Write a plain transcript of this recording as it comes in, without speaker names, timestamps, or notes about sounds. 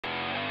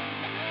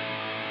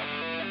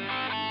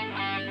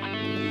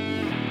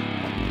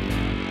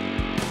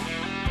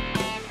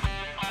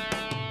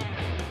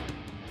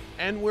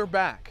And we're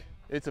back.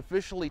 It's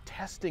officially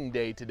testing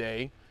day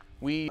today.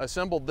 We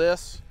assembled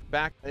this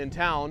back in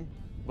town,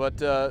 but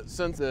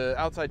since the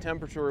outside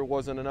temperature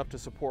wasn't enough to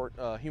support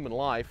human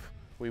life,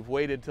 we've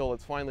waited till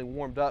it's finally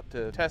warmed up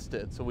to test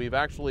it. So we've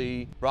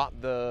actually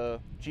brought the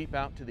Jeep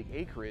out to the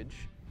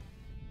acreage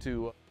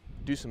to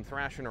do some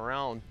thrashing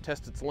around,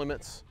 test its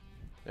limits,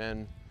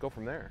 and go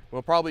from there.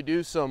 We'll probably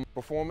do some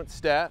performance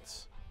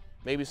stats,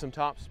 maybe some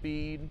top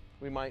speed.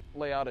 We might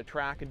lay out a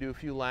track and do a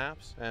few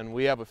laps. And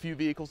we have a few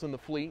vehicles in the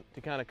fleet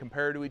to kind of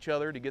compare to each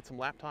other to get some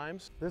lap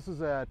times. This is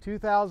a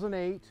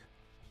 2008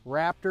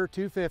 Raptor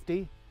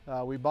 250.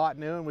 We bought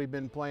new and we've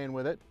been playing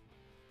with it.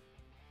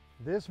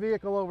 This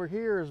vehicle over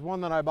here is one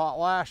that I bought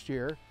last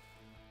year.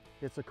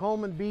 It's a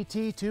Coleman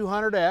BT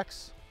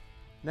 200X.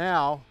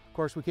 Now, of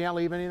course, we can't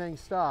leave anything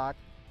stock.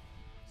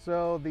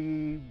 So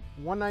the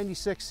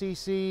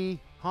 196cc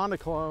Honda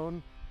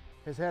clone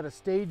has had a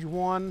stage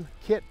 1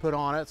 kit put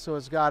on it. So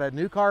it's got a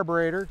new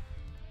carburetor,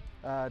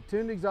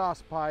 tuned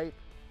exhaust pipe.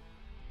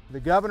 The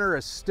governor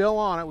is still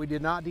on it. We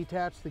did not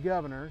detach the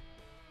governor.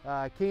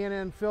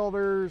 K&N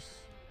filters,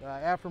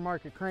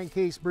 aftermarket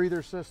crankcase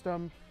breather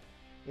system,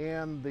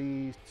 and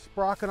the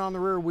sprocket on the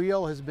rear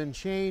wheel has been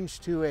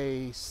changed to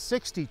a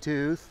 60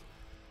 tooth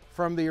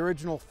from the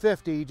original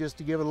 50, just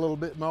to give it a little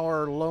bit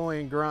more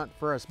lowing grunt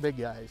for us big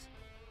guys.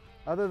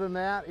 Other than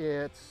that,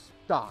 it's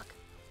stock.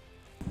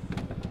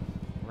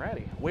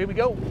 Alrighty, away we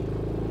go.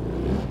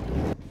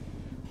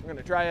 We're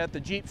gonna try out the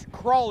Jeep's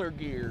crawler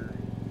gear.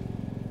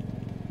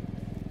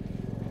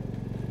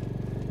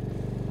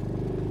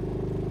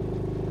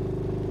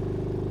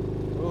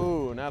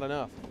 Ooh, not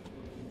enough.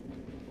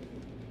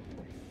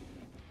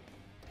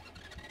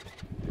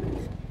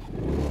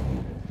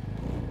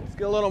 Let's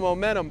get a little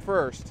momentum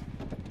first.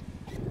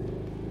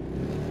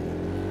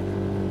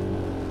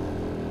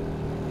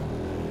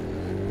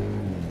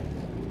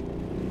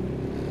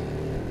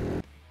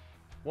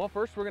 Well,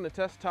 first we're going to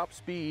test top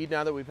speed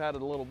now that we've had a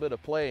little bit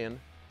of playing.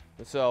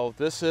 And so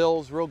this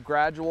hill's real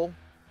gradual.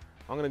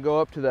 I'm going to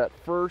go up to that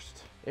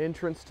first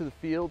entrance to the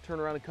field, turn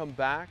around and come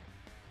back.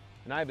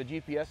 And I have a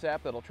GPS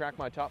app that'll track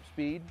my top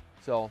speed,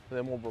 so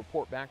then we'll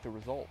report back the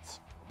results.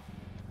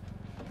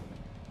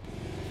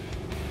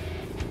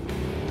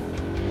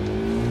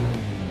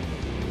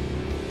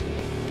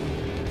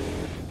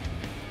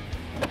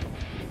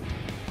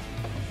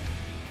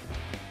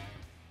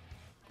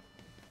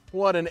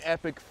 What an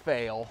epic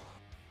fail.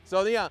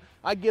 So yeah,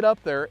 I get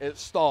up there, it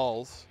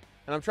stalls,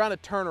 and I'm trying to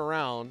turn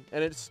around,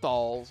 and it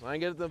stalls. And I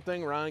get the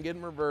thing around, get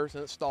in reverse,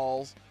 and it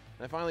stalls.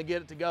 And I finally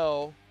get it to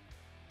go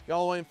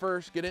all the way in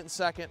first, get it in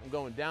second. I'm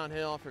going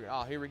downhill. I figure,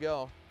 oh, here we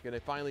go.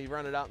 Gonna finally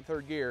run it out in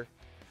third gear,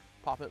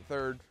 pop it in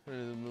third,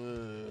 and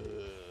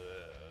you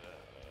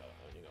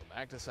go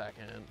back to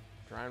second,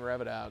 try and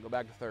rev it out, go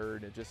back to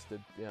third. It just did,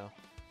 you know.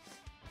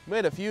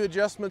 Made a few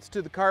adjustments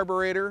to the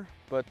carburetor,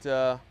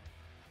 but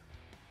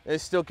it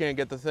still can't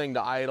get the thing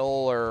to idle,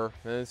 or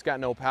it's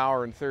got no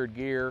power in third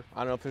gear.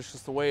 I don't know if it's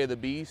just the way of the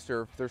beast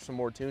or if there's some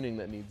more tuning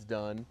that needs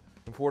done.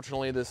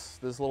 Unfortunately, this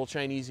little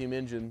Chinesium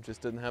engine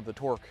just didn't have the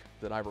torque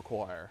that I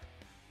require.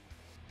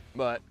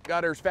 But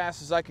got her as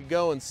fast as I could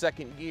go in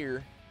second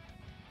gear.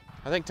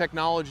 I think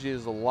technology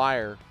is a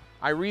liar.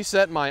 I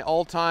reset my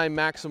all-time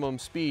maximum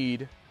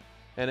speed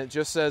and it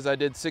just says I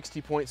did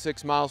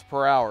 60.6 miles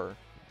per hour.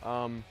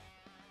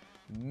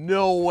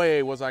 No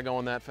way was I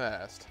going that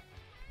fast.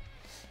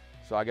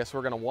 So I guess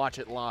we're gonna watch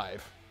it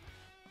live.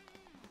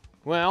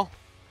 Well,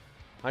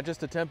 I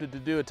just attempted to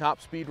do a top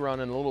speed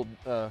run in a little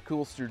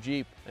Coolster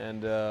Jeep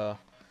and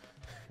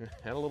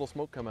had a little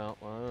smoke come out.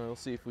 We'll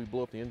see if we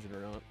blow up the engine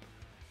or not.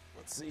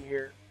 Let's see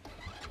here.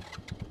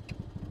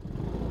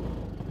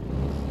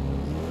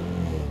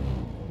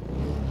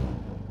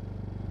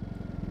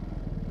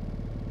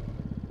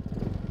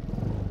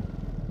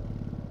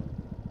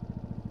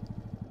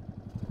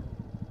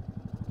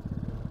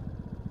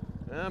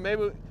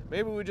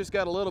 Maybe we just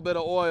got a little bit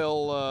of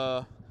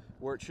oil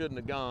where it shouldn't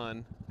have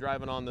gone.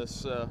 Driving on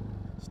this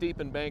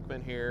steep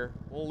embankment here.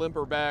 We'll limp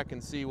her back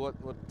and see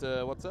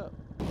what's up.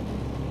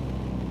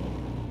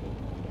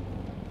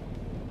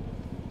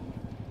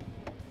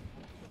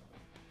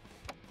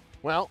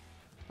 Well,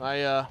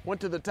 I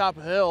went to the top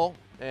of the hill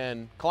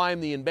and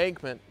climbed the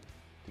embankment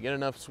to get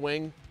enough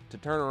swing to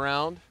turn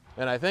around.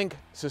 And I think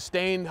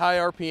sustained high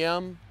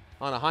RPM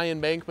on a high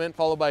embankment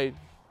followed by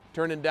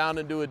turning down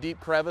into a deep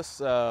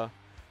crevice.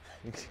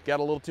 Got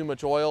a little too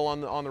much oil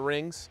on the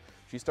rings.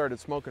 She started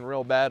smoking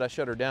real bad. I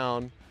shut her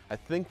down. I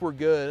think we're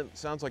good. It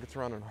sounds like it's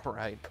running all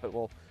right, but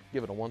we'll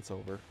give it a once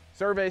over.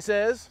 Survey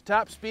says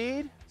top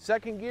speed,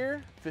 second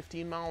gear,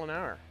 15 miles an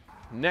hour.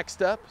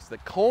 Next up is the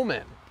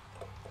Coleman.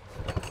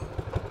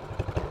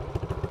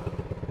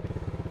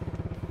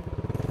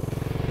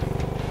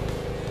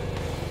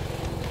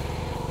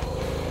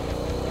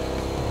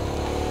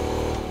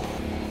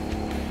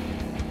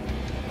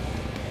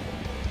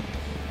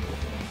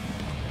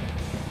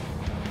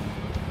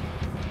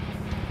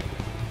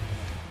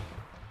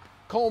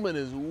 Coleman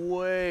is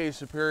way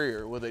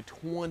superior with a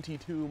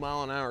 22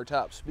 mile an hour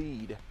top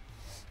speed.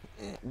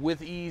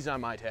 With ease, I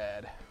might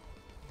add.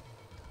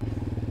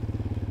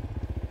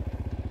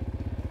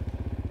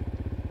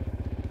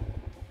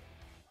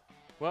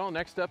 Well,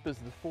 next up is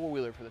the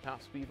four-wheeler for the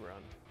top speed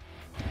run.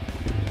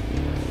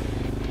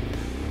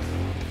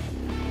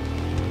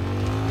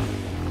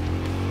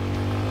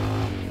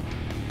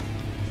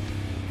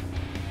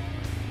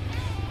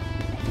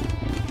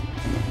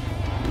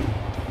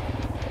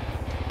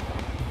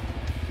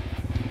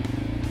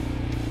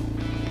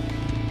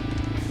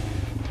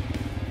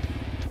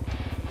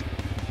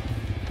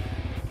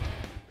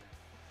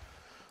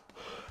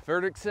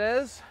 Verdict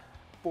says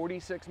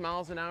 46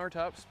 miles an hour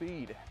top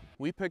speed.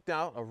 We picked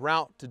out a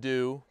route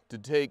to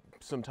take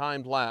some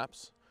timed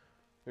laps.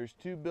 There's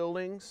 2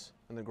 buildings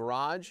and the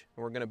garage,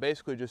 and we're gonna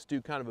basically just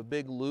do kind of a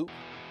big loop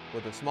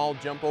with a small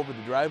jump over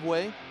the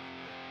driveway.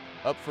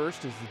 Up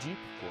first is the Jeep,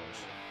 of course.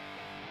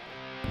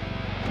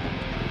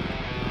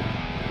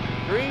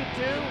 3,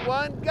 2,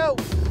 1, go!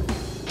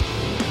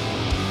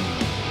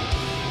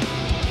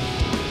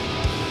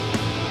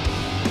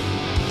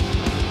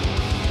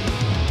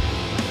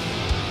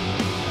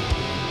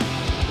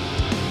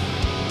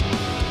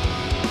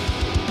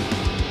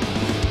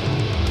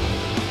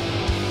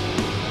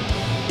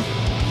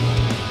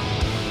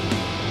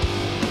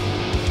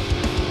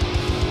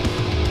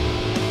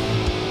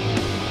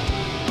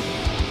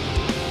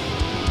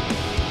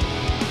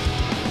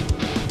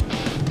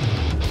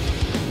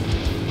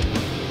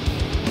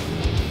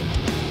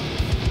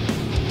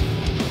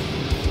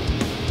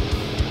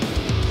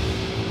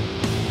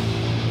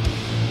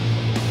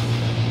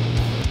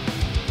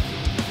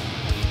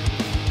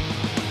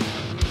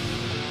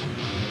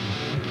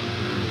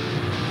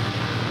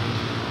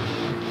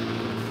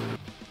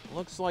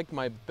 Looks like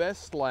my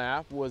best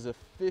lap was a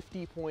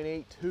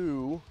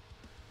 50.82,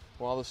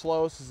 while the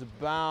slowest is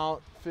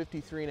about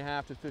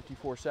 53.5 to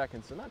 54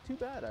 seconds, so not too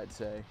bad, I'd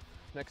say.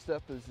 Next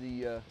up is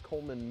the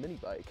Coleman Mini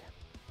Bike.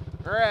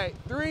 All right,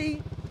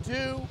 3, 2,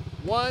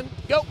 1,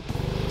 go!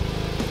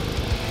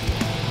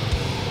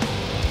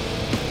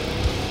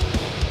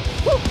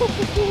 Woo, woo,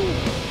 woo, woo.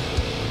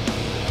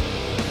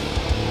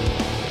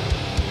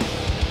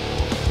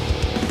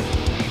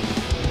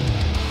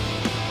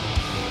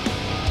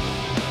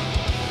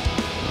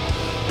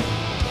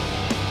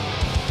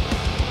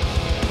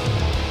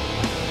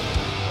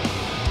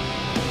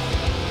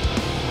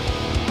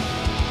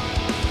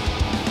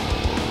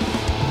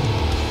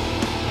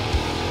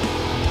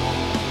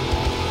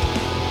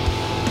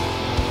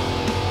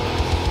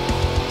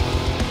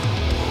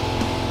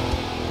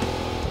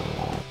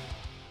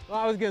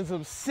 I was getting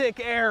some sick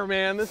air,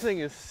 man. This thing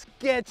is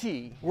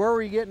sketchy. Where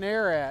were you getting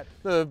air at?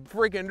 The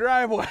freaking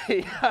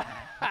driveway.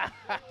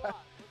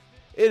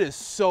 It is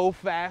so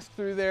fast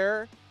through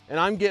there, and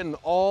I'm getting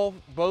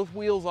both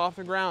wheels off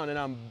the ground, and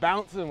I'm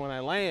bouncing when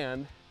I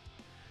land.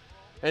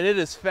 And it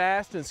is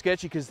fast and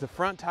sketchy because the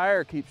front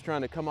tire keeps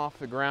trying to come off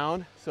the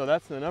ground. So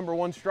that's the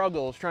 #1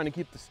 struggle, is trying to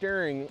keep the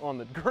steering on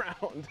the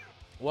ground.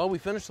 Well, we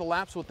finished the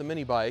laps with the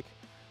mini bike.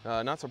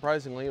 Not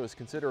surprisingly, it was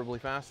considerably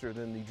faster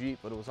than the Jeep,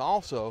 but it was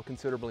also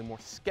considerably more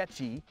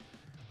sketchy,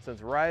 since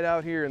right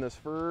out here in this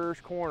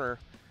first corner,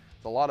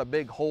 there's a lot of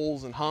big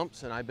holes and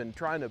humps, and I've been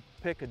trying to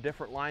pick a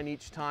different line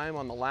each time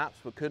on the laps,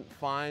 but couldn't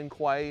find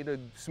quite a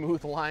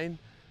smooth line,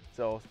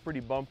 so it's pretty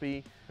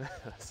bumpy.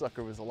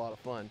 Sucker was a lot of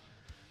fun.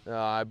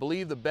 I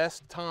believe the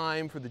best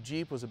time for the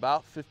Jeep was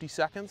about 50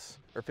 seconds,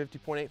 or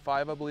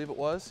 50.85, I believe it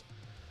was.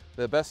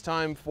 The best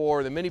time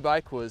for the mini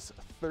bike was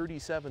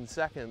 37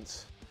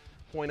 seconds.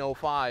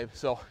 0.05,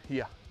 so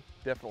yeah,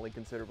 definitely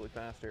considerably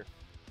faster.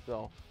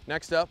 So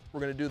next up, we're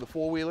gonna do the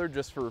four-wheeler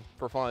just for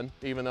fun,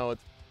 even though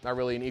it's not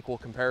really an equal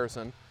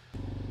comparison.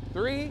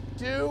 3,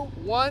 2,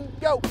 1,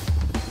 go!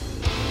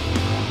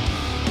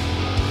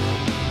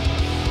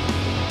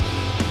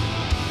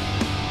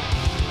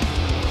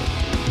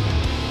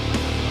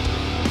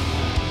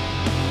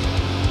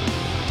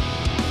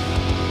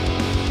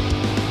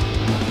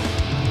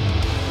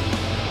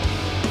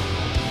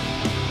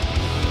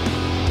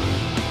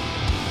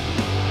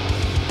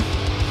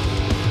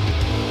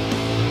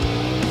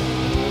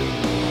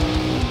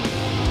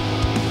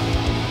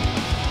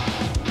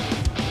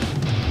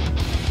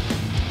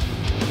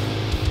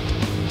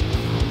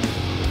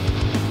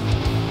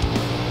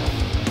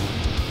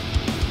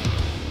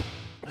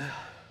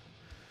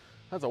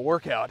 That's a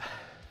workout.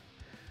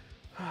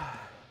 It's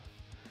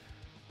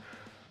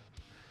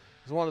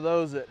one of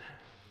those that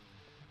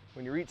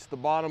when you reach the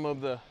bottom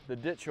of the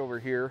ditch over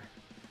here,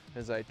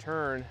 as I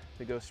turn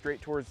to go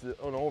straight towards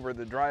over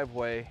the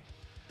driveway,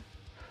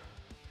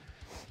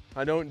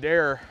 I don't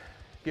dare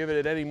give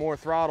it any more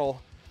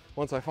throttle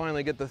once I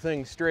finally get the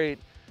thing straight,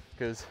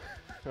 because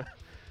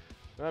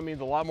that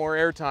means a lot more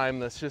air time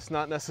that's just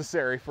not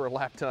necessary for a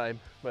lap time,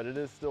 but it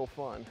is still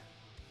fun.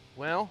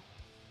 Well,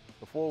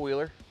 the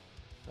four-wheeler,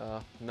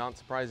 not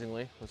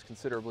surprisingly, was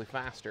considerably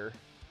faster.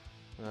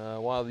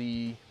 While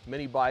the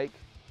mini bike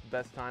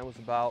best time was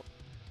about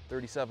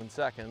 37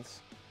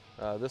 seconds,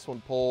 this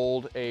one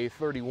pulled a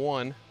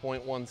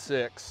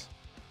 31.16.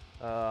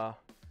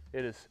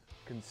 It is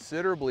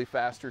considerably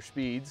faster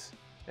speeds,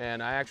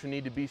 and I actually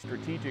need to be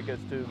strategic as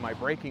to my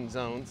braking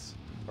zones,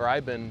 or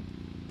I've been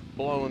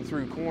blowing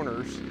through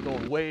corners,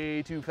 going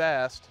way too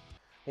fast.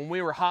 When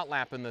we were hot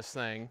lapping this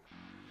thing,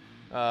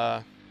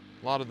 A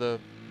lot of the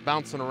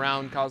bouncing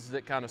around causes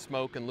it kind of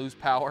smoke and lose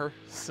power,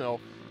 so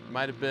it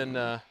might have been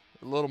a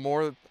little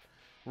more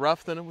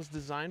rough than it was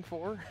designed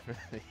for.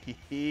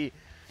 I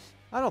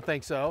don't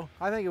think so.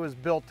 I think it was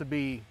built to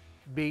be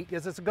beat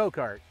because it's a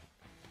go-kart.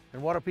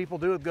 And what do people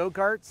do with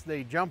go-karts?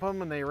 They jump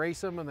them and they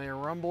race them and they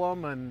rumble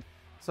them. And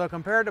so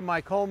compared to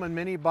my Coleman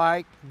mini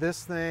bike,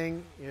 this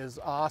thing is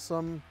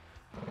awesome.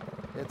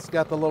 It's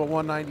got the little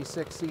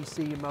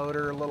 196cc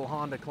motor, a little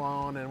Honda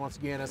clone, and once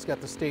again, it's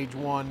got the stage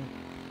 1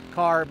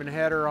 carb and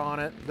header on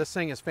it. This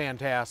thing is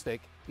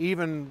fantastic.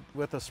 Even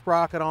with a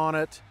sprocket on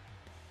it,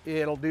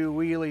 it'll do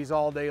wheelies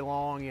all day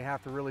long. You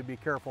have to really be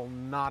careful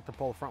not to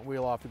pull the front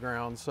wheel off the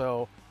ground.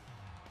 So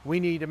we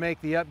need to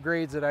make the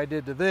upgrades that I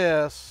did to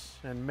this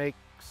and make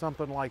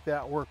something like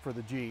that work for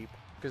the Jeep.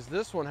 Because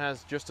this one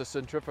has just a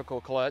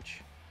centrifugal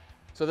clutch.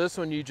 So this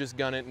one you just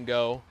gun it and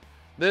go.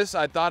 This,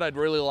 I thought I'd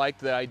really like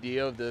the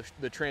idea of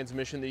the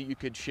transmission that you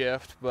could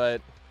shift,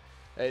 but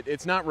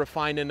it's not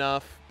refined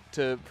enough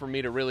for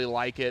me to really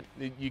like it.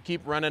 You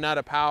keep running out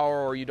of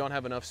power or you don't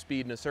have enough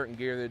speed in a certain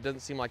gear. It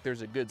doesn't seem like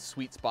there's a good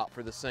sweet spot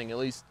for this thing, at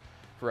least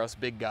for us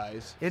big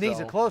guys. It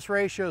needs a close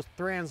ratio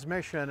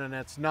transmission, and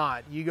it's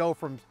not. You go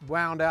from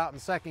wound out in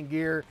second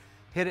gear,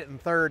 hit it in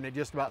third, and it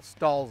just about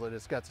stalls it.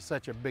 It's got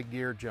such a big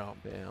gear jump.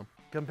 Yeah.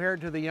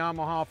 Compared to the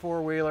Yamaha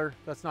four-wheeler,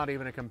 that's not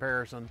even a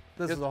comparison.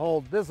 This is a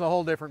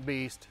whole different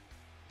beast.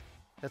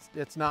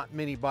 It's not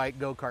mini bike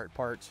go-kart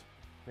parts.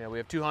 Yeah, we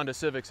have 2 Honda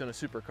Civics and a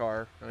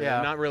supercar. I mean,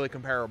 yeah. Not really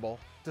comparable.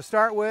 To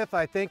start with,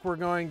 I think we're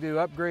going to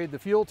upgrade the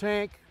fuel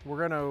tank.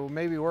 We're going to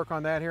maybe work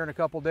on that here in a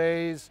couple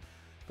days.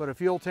 Put a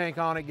fuel tank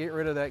on it, get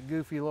rid of that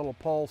goofy little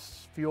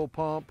pulse fuel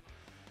pump,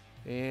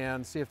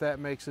 and see if that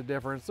makes a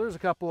difference. There's a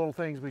couple little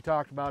things we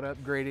talked about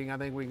upgrading. I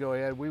think we can go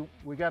ahead.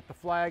 We got the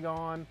flag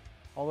on.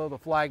 Although the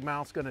flag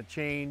mount's going to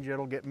change,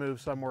 it'll get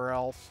moved somewhere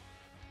else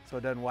so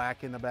it doesn't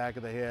whack in the back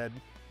of the head.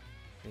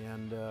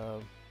 And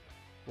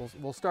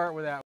we'll start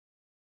with that.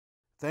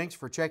 Thanks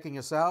for checking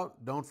us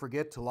out. Don't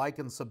forget to like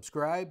and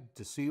subscribe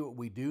to see what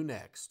we do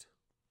next.